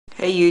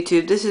Hey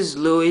YouTube, this is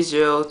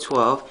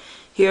Louis012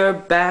 here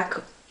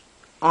back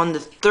on the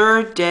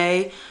third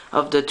day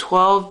of the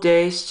 12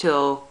 days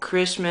till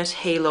Christmas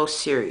Halo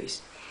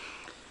series.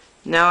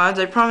 Now, as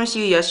I promised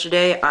you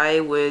yesterday, I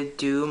would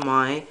do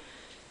my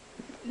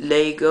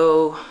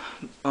Lego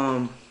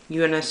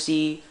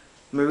UNSC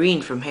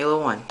Marine from Halo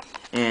 1,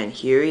 and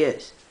here he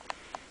is.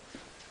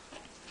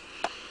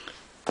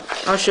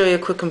 I'll show you a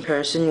quick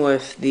comparison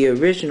with the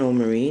original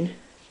Marine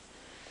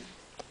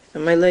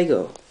and my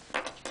Lego.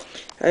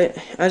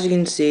 As you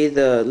can see,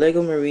 the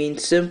Lego Marine,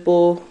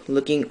 simple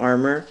looking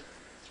armor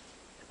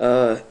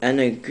and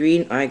a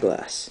green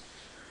eyeglass.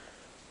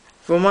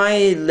 For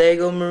my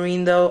Lego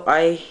Marine though,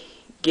 I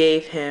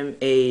gave him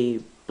a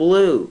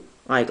blue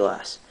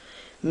eyeglass,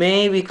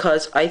 mainly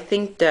because I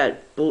think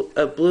that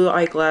a blue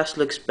eyeglass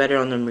looks better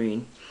on the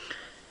Marine.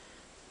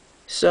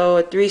 So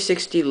a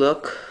 360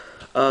 look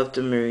of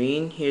the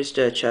Marine. Here's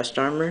the chest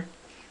armor.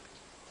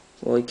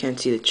 Well, you can't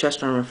see the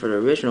chest armor for the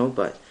original,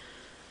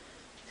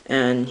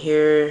 and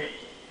here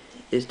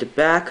is the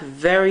back.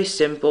 Very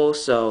simple,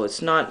 so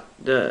it's not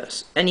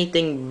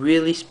anything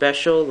really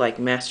special like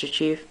Master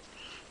Chief.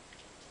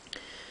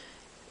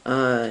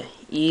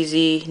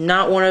 Easy.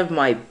 Not one of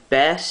my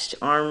best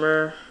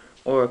armor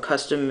or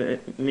custom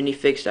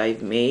minifigs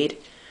I've made,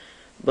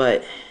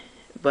 but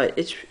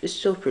it's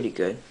still pretty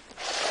good.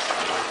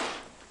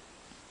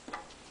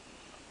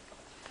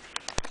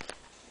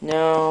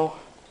 Now,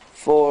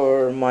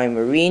 for my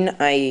Marine,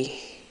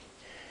 I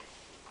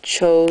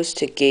chose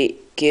to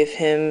give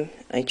him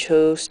a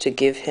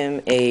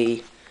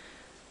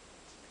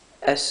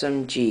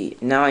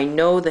SMG. Now I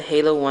know the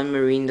Halo 1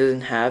 Marine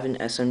doesn't have an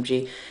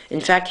SMG. In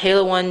fact,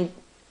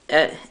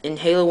 in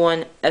Halo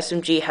 1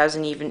 SMG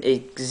hasn't even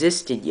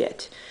existed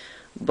yet.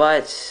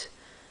 But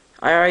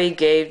I already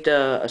gave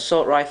the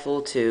assault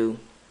rifle to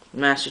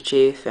Master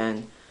Chief,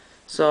 and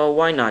so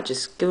why not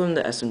just give him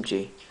the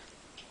SMG.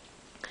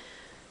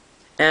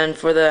 And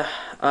for the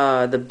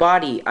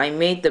body, I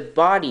made the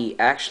body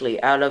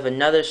actually out of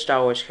another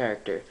Star Wars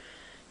character.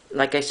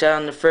 Like I said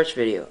on the first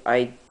video,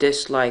 I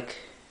dislike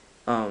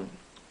the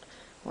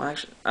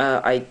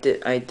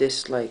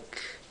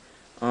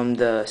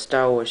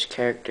Star Wars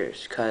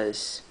characters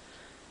because,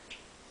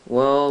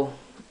 well,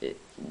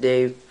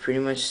 they pretty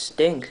much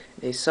stink.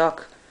 They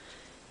suck.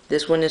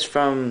 This one is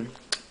from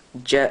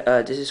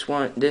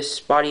this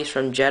body is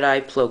from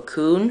Jedi Plo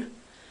Koon.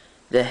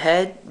 The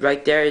head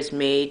right there is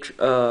made,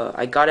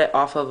 I got it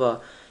off of a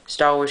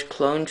Star Wars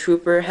clone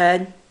trooper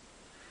head.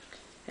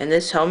 And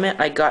this helmet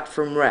I got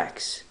from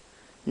Rex.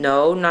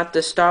 No, not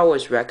the Star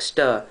Wars Rex,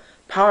 the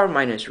Power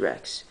Miners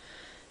Rex.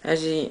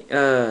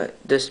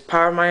 This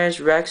Power Miners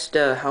Rex,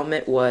 the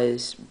helmet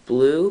was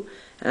blue,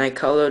 and I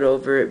colored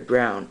over it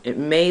brown. It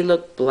may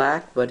look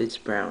black, but it's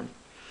brown.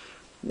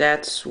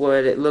 That's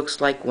what it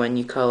looks like when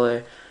you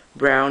color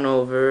brown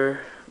over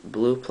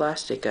blue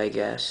plastic, I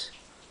guess.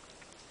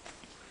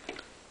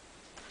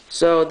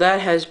 So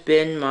that has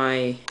been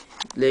my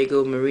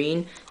Lego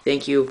Marine.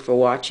 Thank you for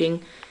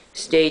watching.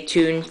 Stay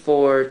tuned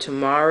for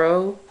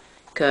tomorrow,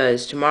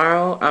 because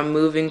tomorrow I'm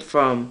moving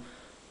from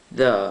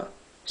the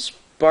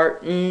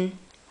Spartan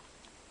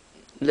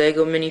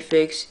Lego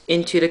minifigs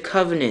into the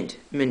Covenant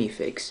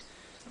minifigs.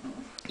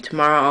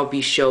 Tomorrow I'll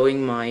be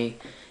showing my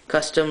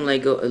custom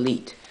Lego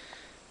Elite.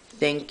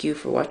 Thank you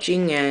for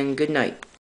watching, and good night.